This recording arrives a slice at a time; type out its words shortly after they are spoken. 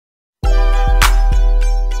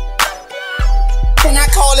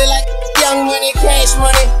call it like young money, cash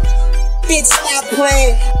money. Bitch, stop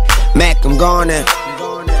playing. Mac, I'm gonna.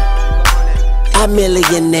 A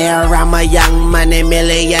millionaire, I'm a young money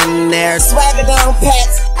millionaire. Swagger down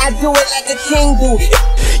pats, I do it like a king do.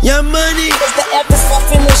 Young money It's the episode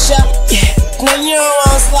finisher. Now you don't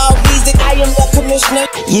want slow music, I am the commissioner.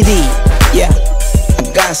 You did, yeah.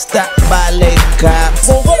 I got stopped by leg cop.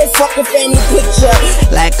 So what a fucking family picture.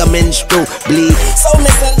 Like a menstrual bleed. So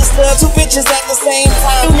misunderstood, two bitches at the same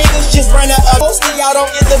time. You niggas just run up. Most of y'all don't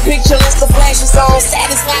get the picture unless the flash is on.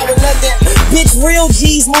 Satisfied with nothing. Bitch, real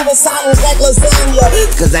G's moving silence like lasagna.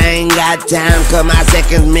 Cause I ain't got time, cause my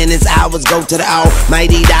seconds, minutes, hours go to the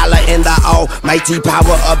almighty dollar in the almighty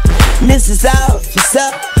power up. Mrs. Officer,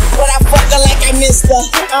 But I fuck her like I missed her.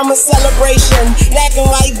 I'm a celebration, black and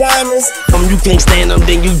white diamonds. you can't stand them,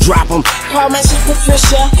 then you drop them. Call my shit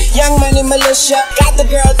Patricia, young money militia. Got the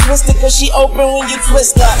girl twisted cause she open when you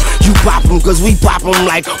twist her. You pop them, cause we pop them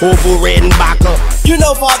like Orville Red and Baca. You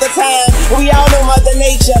know Father Time, we all know Mother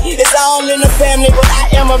Nature. It's all in the family, but I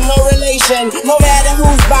am of no relation. No matter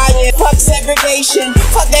who's buying, fuck segregation.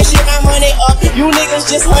 Fuck that shit, my money up. You niggas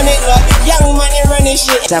just hunt it up. Young money running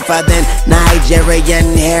shit. Tougher than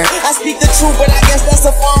Nigerian hair. I speak the truth, but I guess that's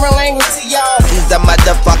a foreign language to y'all. He's the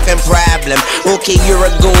motherfucking problem. Okay, you're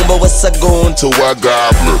a goon, but what's a goon to a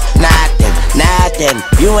goblin? Nothing,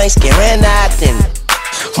 you ain't scaring nothing.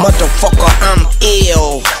 Motherfucker, I'm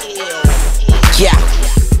ill. Yeah.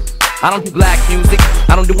 I don't do black music,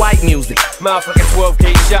 I don't do white music. Motherfucking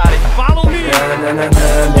 12K shot it. Follow me.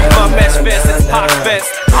 My best fest is Pox Fest.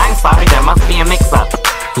 I'm sorry, there must be a mix-up.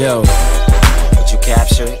 Yo, Did you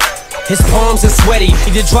capture it? his palms are sweaty,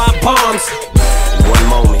 he did drop bombs. In one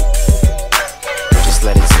moment. Just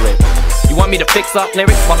let it slip. You want me to fix up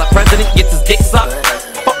lyrics while the president gets his dick sucked?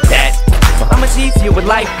 Fuck that. How much easier would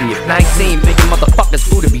life be if 19 bigger motherfuckers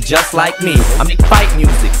grew to be just like me? I make fight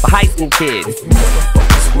music for high school kids.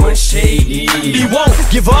 One shady. He won't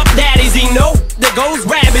give up, daddies, he know. There goes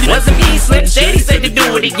Rabbit. Wasn't me, Slim Shady said to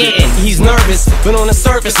do it again. He's nervous, but on the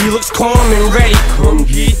surface he looks calm and ready. Come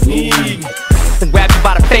get me. To grab you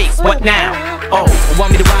by the face, what now? Oh, you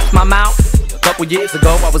want me to watch my mouth? A couple years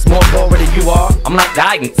ago, I was more forward than you are. I'm like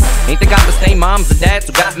guidance. Ain't they got the same moms and dads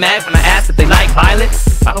who got mad when I asked if they like violence?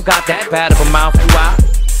 I don't got that bad of a mouth, do I?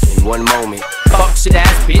 In one moment. Fuck shit ass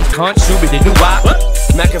bitch, cunt, shoot it, do I?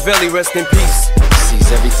 Machiavelli, rest in peace.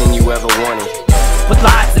 Sees everything you ever wanted. Put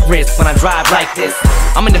lives at risk when I drive like this.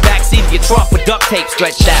 I'm in the backseat of your truck with duct tape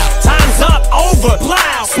stretched out. Time's up, over,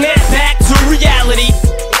 loud. Snap back to reality.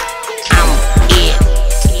 I'm ill.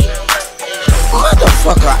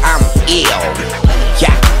 Motherfucker, I'm ill.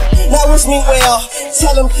 Yeah. Now wish me well,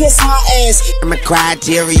 tell them kiss my ass. My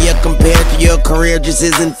criteria compared to your career just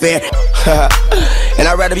isn't fair. And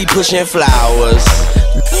I'd rather be pushing flowers.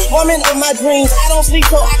 Woman of my dreams, I don't sleep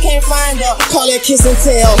so I can't find her. Call it kiss and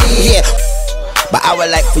tell. Yeah. But I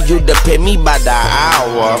would like for you to pay me by the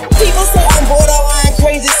hour. People say I'm borderline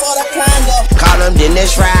crazy, sorta kinda. Call them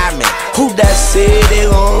Dennis Rodman. Who that said they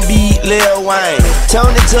gon' beat Lil Wayne?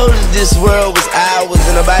 Tony told us this world was ours,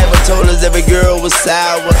 and the Bible told us every girl was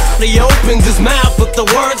sour. He opens his mouth, but the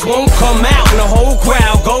words won't come out. And the whole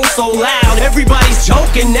crowd goes so loud. Everybody's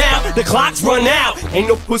joking now, the clock's run out. Ain't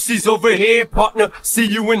no pussies over here, partner. See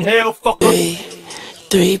you in hell, fucker.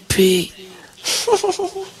 3P.